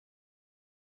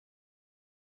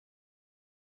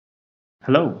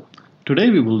Hello,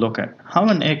 today we will look at how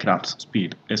an aircraft's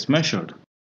speed is measured.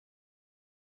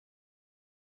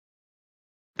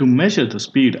 To measure the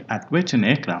speed at which an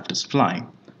aircraft is flying,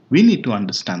 we need to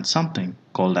understand something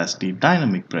called as the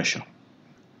dynamic pressure.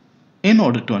 In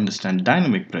order to understand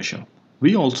dynamic pressure,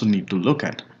 we also need to look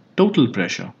at total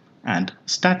pressure and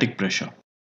static pressure.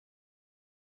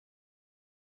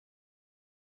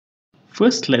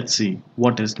 First, let's see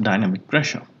what is dynamic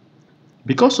pressure.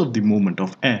 Because of the movement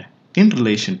of air in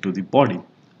relation to the body,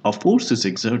 a force is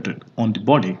exerted on the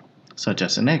body, such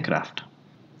as an aircraft.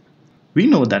 We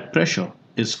know that pressure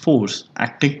is force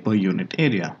acting per unit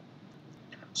area.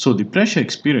 So the pressure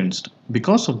experienced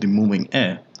because of the moving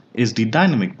air is the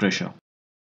dynamic pressure.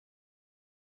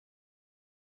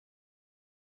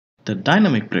 The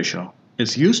dynamic pressure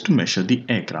is used to measure the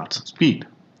aircraft's speed.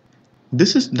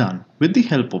 This is done with the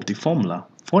help of the formula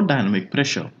for dynamic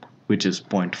pressure, which is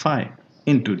 0.5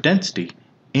 into density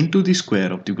into the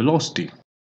square of the velocity.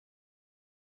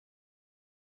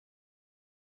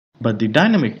 But the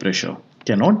dynamic pressure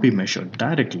cannot be measured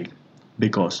directly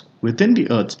because within the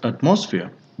Earth's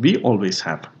atmosphere we always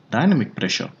have dynamic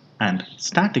pressure and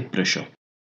static pressure.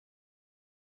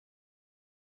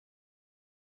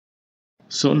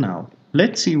 So now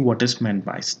let's see what is meant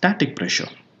by static pressure.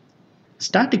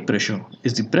 Static pressure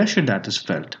is the pressure that is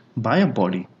felt by a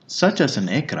body such as an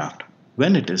aircraft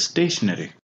when it is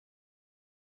stationary.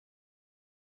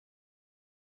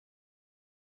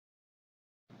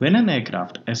 When an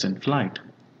aircraft is in flight,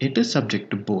 it is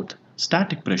subject to both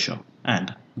static pressure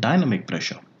and dynamic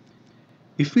pressure.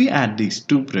 If we add these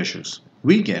two pressures,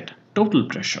 we get total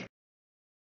pressure.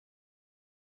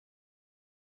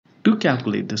 To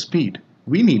calculate the speed,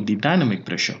 we need the dynamic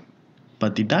pressure,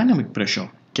 but the dynamic pressure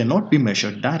cannot be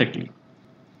measured directly.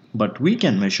 But we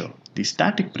can measure the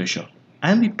static pressure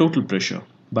and the total pressure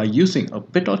by using a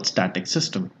Pitot Static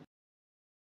System.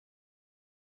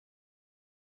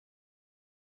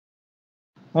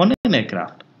 On an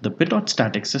aircraft, the Pitot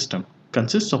Static System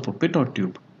consists of a Pitot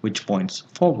Tube which points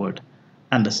forward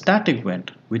and a static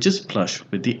vent which is flush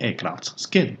with the aircraft's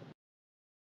skin.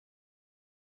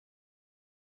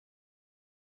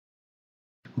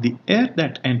 The air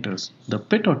that enters the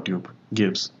Pitot Tube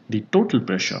gives the total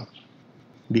pressure.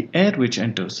 The air which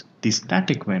enters the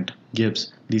static vent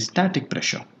gives the static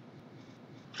pressure.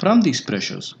 From these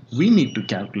pressures, we need to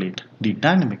calculate the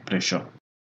dynamic pressure.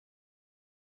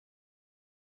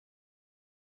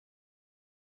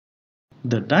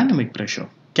 The dynamic pressure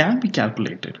can be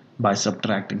calculated by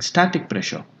subtracting static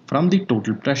pressure from the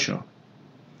total pressure.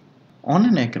 On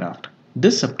an aircraft,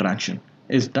 this subtraction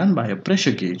is done by a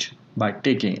pressure gauge by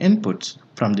taking inputs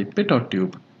from the Pitot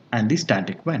tube and the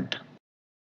static vent.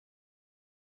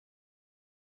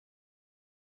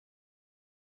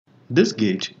 This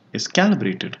gauge is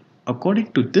calibrated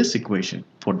according to this equation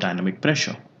for dynamic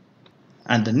pressure,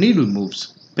 and the needle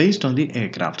moves based on the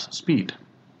aircraft's speed.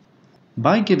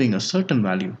 By giving a certain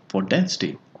value for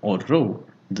density or rho,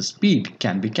 the speed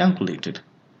can be calculated.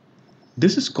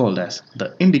 This is called as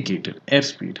the indicated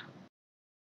airspeed.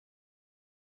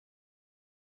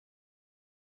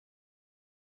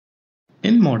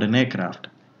 In modern aircraft,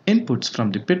 inputs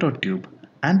from the Pitot tube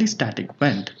and the static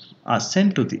vent are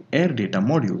sent to the air data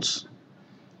modules.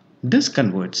 This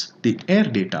converts the air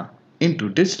data into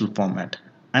digital format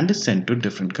and is sent to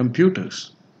different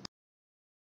computers.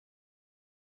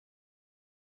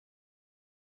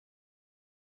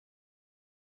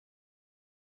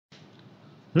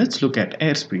 Let's look at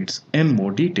airspeeds in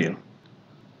more detail.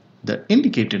 The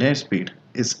indicated airspeed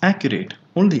is accurate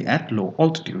only at low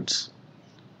altitudes.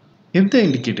 If the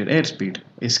indicated airspeed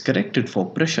is corrected for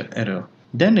pressure error,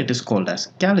 then it is called as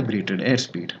calibrated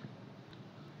airspeed.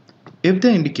 If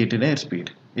the indicated airspeed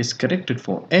is corrected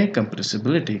for air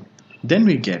compressibility, then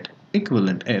we get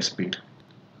equivalent airspeed.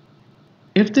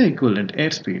 If the equivalent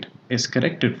airspeed is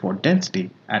corrected for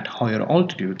density at higher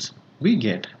altitudes, we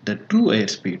get the true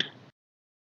airspeed.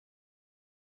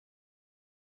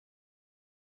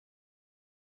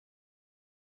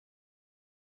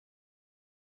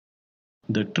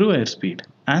 The true airspeed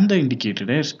and the indicated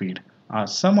airspeed are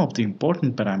some of the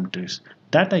important parameters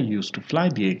that are used to fly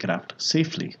the aircraft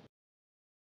safely.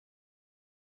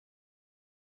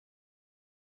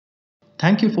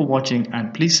 Thank you for watching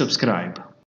and please subscribe.